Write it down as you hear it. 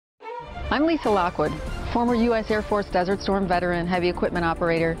I'm Lisa Lockwood, former U.S. Air Force Desert Storm veteran, heavy equipment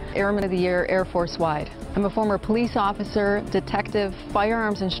operator, Airman of the Year, Air Force wide. I'm a former police officer, detective,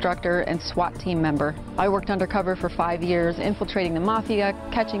 firearms instructor, and SWAT team member. I worked undercover for 5 years, infiltrating the mafia,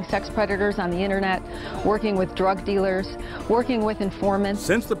 catching sex predators on the internet, working with drug dealers, working with informants.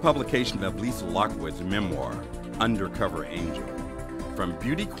 Since the publication of Lisa Lockwood's memoir, Undercover Angel, from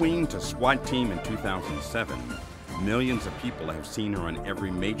beauty queen to SWAT team in 2007, millions of people have seen her on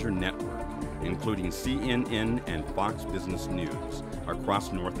every major network, including CNN and Fox Business News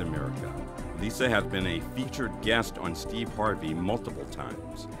across North America. Lisa has been a featured guest on Steve Harvey multiple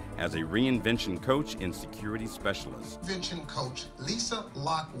times as a reinvention coach and security specialist. Reinvention coach Lisa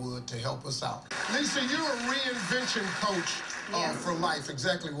Lockwood to help us out. Lisa, you're a reinvention coach for life.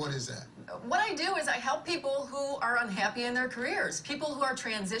 Exactly what is that? What I do is I help people who are unhappy in their careers, people who are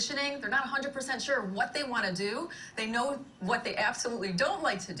transitioning. They're not 100% sure what they want to do. They know what they absolutely don't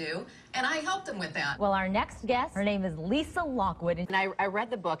like to do, and I help them with that. Well, our next guest, her name is Lisa Lockwood. And I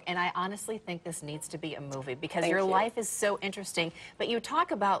read the book, and I honestly think this needs to be a movie because your life is so interesting. But you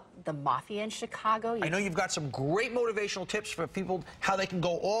talk about the mafia in Chicago. I know you've got some great motivational tips for people, how they can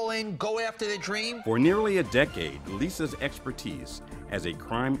go all in, go after their dream. For nearly a decade, Lisa's expertise as a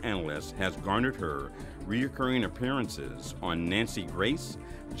crime analyst has garnered her recurring appearances on Nancy Grace,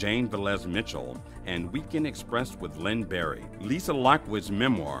 Jane Velez Mitchell, and Weekend Express with Lynn Barry. Lisa Lockwood's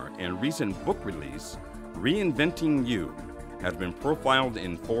memoir and recent book release, Reinventing You, has been profiled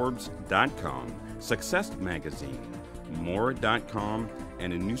in Forbes.com, Success Magazine, More.com,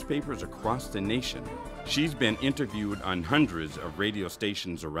 and in newspapers across the nation. She's been interviewed on hundreds of radio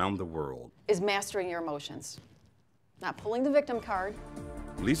stations around the world. Is mastering your emotions, not pulling the victim card.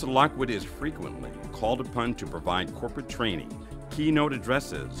 Lisa Lockwood is frequently called upon to provide corporate training, keynote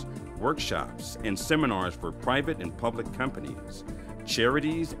addresses, workshops, and seminars for private and public companies,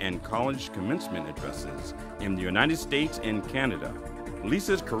 charities, and college commencement addresses in the United States and Canada.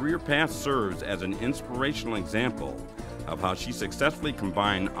 Lisa's career path serves as an inspirational example of how she successfully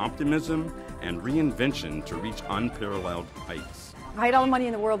combined optimism and reinvention to reach unparalleled heights. If I had all the money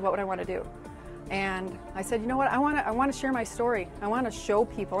in the world, what would I want to do? And I said, you know what, I want to share my story. I want to show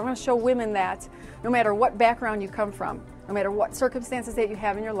people, I want to show women that no matter what background you come from, no matter what circumstances that you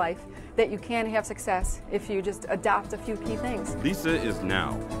have in your life, that you can have success if you just adopt a few key things. Lisa is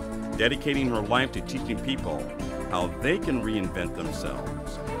now dedicating her life to teaching people how they can reinvent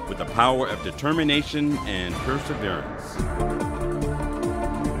themselves with the power of determination and perseverance.